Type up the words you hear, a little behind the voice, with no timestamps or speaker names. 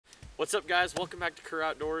What's up, guys? Welcome back to Kerr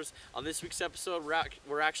Outdoors. On this week's episode,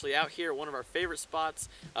 we're actually out here at one of our favorite spots.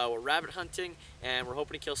 We're rabbit hunting, and we're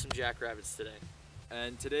hoping to kill some jackrabbits today.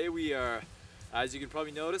 And today we are, as you can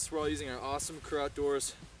probably notice, we're all using our awesome Kerr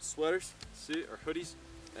Outdoors sweaters, see, our hoodies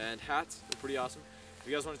and hats. They're pretty awesome. If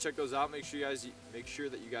you guys want to check those out, make sure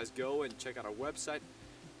that you guys go and check out our website,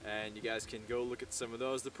 and you guys can go look at some of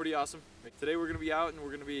those. They're pretty awesome. Today we're going to be out and we're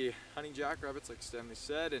going to be hunting jackrabbits, like Stanley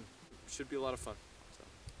said, and it should be a lot of fun.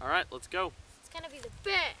 All right, let's go. It's gonna be the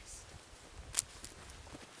best.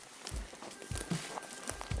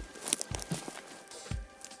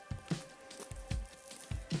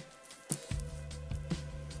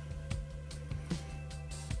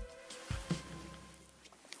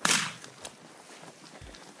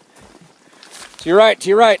 To your right, to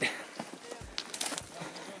your right.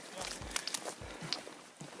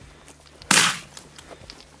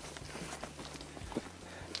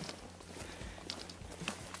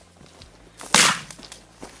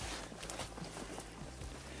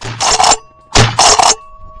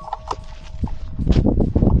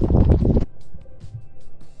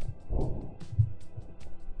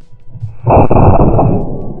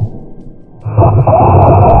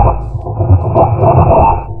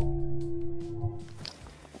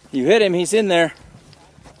 You hit him, he's in there.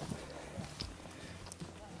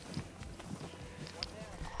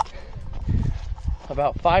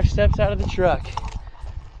 About 5 steps out of the truck.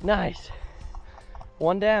 Nice.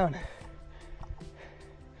 One down.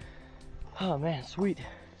 Oh man, sweet.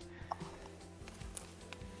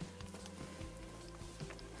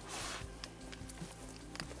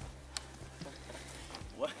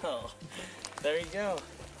 Well, there you go.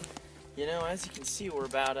 You know, as you can see, we're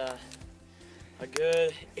about a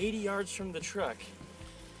good 80 yards from the truck,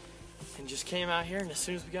 and just came out here, and as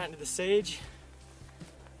soon as we got into the sage,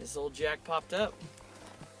 this old jack popped up.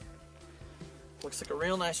 Looks like a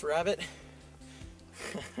real nice rabbit.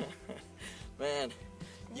 Man,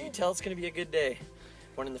 you can tell it's gonna be a good day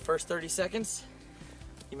when in the first 30 seconds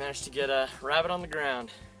you managed to get a rabbit on the ground.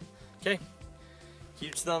 Okay,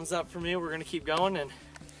 huge thumbs up for me. We're gonna keep going and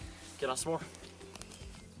get on some more.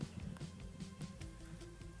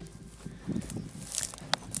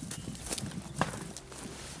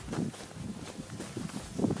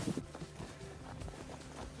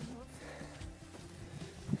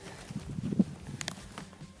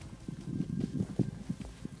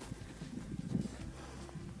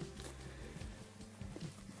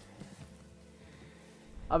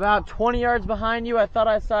 About 20 yards behind you, I thought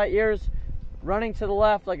I saw ears running to the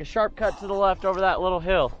left, like a sharp cut to the left over that little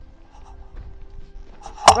hill.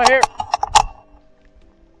 Right here.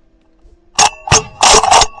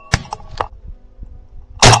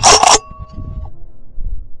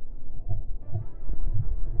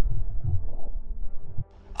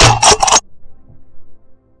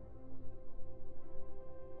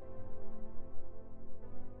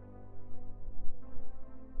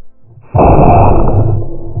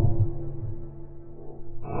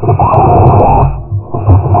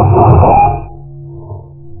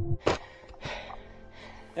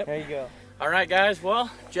 Yep. There you go. All right, guys. Well,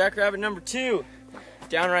 jackrabbit number 2,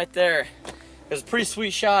 down right there. It was a pretty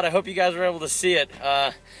sweet shot. I hope you guys were able to see it.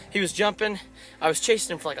 He was jumping. I was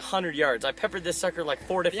chasing him for like 100 yards. I peppered this sucker like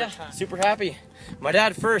 4 different times. Super happy. My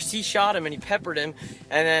dad first, he shot him and he peppered him.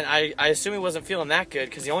 And then I assume he wasn't feeling that good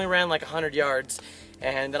because he only ran like 100 yards.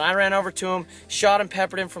 And then I ran over to him, shot him,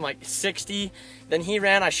 peppered him from like 60. Then he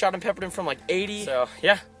ran, I shot him, peppered him from like 80. So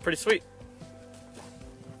yeah, pretty sweet.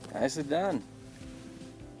 Nicely done.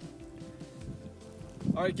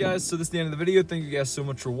 Alright guys, so this is the end of the video. Thank you guys so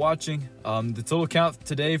much for watching. The total count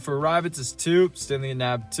today for rabbits is 2. Stanley and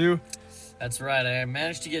nabbed 2. That's right, I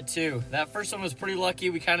managed to get 2. That first one was pretty lucky.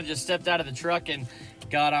 We kind of just stepped out of the truck and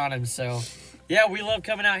got on him. So yeah, we love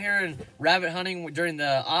coming out here and rabbit hunting during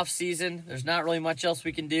the off season. There's not really much else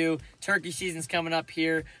we can do. Turkey season's coming up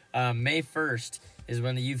here. May 1st is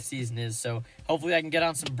when the youth season is. So hopefully I can get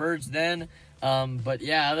on some birds then. But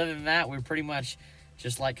yeah, other than that, we're pretty much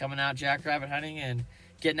just like coming out jackrabbit hunting and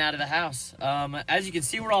getting out of the house. As you can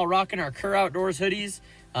see, we're all rocking our Kerr Outdoors hoodies.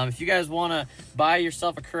 If you guys want to buy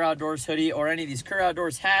yourself a Kerr Outdoors hoodie or any of these Kerr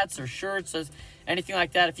Outdoors hats or shirts, anything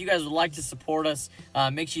like that, if you guys would like to support us,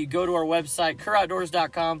 make sure you go to our website,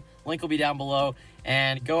 kerroutdoors.com. Link will be down below,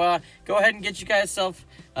 and go ahead and get yourself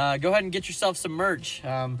some merch.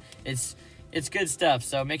 It's good stuff,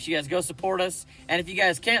 so make sure you guys go support us. And if you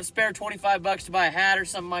guys can't spare 25 bucks to buy a hat or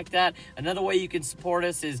something like that, another way you can support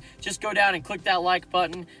us is just go down and click that like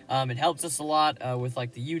button. It helps us a lot with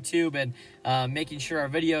like the YouTube and making sure our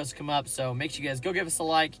videos come up. So make sure you guys go give us a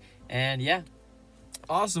like, and yeah.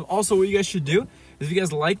 Awesome. Also, what you guys should do is if you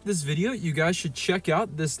guys like this video, you guys should check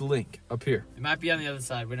out this link up here. It might be on the other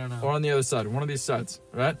side. We don't know. Or on the other side, one of these sides,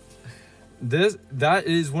 right? That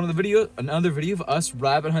is one of the another video of us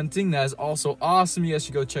rabbit hunting. That is also awesome. You guys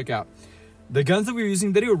should go check out. The guns that we were using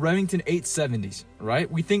in the video, Remington 870s,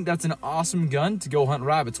 right? We think that's an awesome gun to go hunt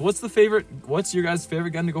rabbits. What's your guys'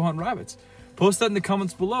 favorite gun to go hunt rabbits? Post that in the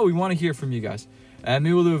comments below. We want to hear from you guys. And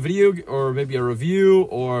maybe we'll do a video or maybe a review,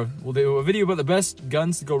 or we'll do a video about the best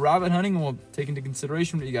guns to go rabbit hunting, and we'll take into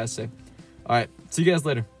consideration what you guys say. All right, see you guys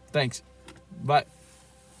later. Thanks. Bye.